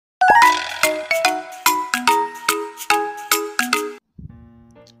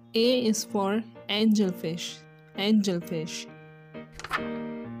A is for angelfish, angelfish.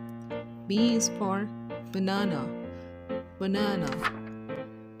 B is for banana, banana.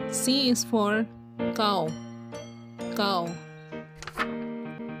 C is for cow, cow.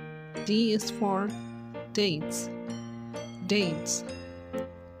 D is for dates, dates.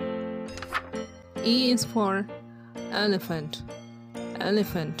 E is for elephant,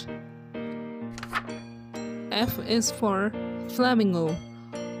 elephant. F is for flamingo,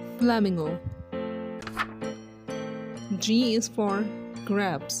 flamingo. G is for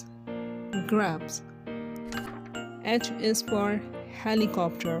grabs, grabs. H is for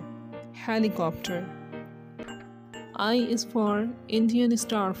helicopter, helicopter. I is for Indian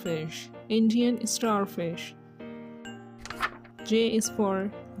starfish, Indian starfish. J is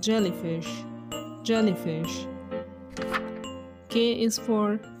for jellyfish, jellyfish. K is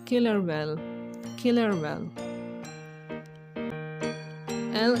for killer whale, killer whale.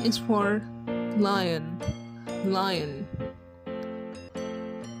 L is for lion, lion.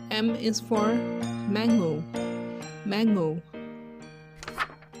 M is for mango, mango.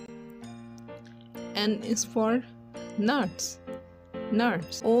 N is for nuts,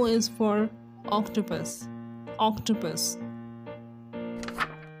 nuts. O is for octopus, octopus.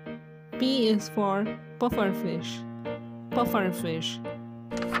 P is for pufferfish, pufferfish.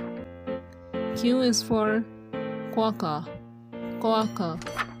 Q is for quokka, quokka.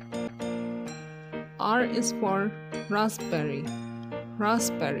 R is for raspberry,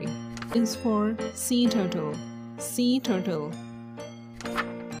 raspberry. Is for sea turtle, sea turtle.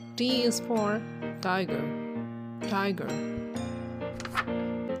 T is for tiger, tiger.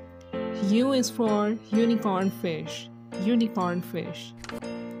 U is for unicorn fish, unicorn fish.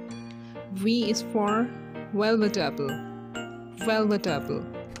 V is for velvet apple, velvet apple.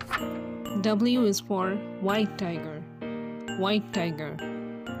 W is for white tiger, white tiger.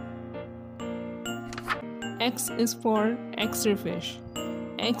 X is for X-ray fish,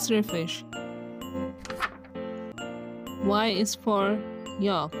 X-ray fish. Y is for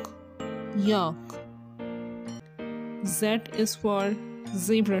yak, yak. Z is for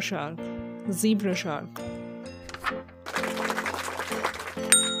zebra shark, zebra shark.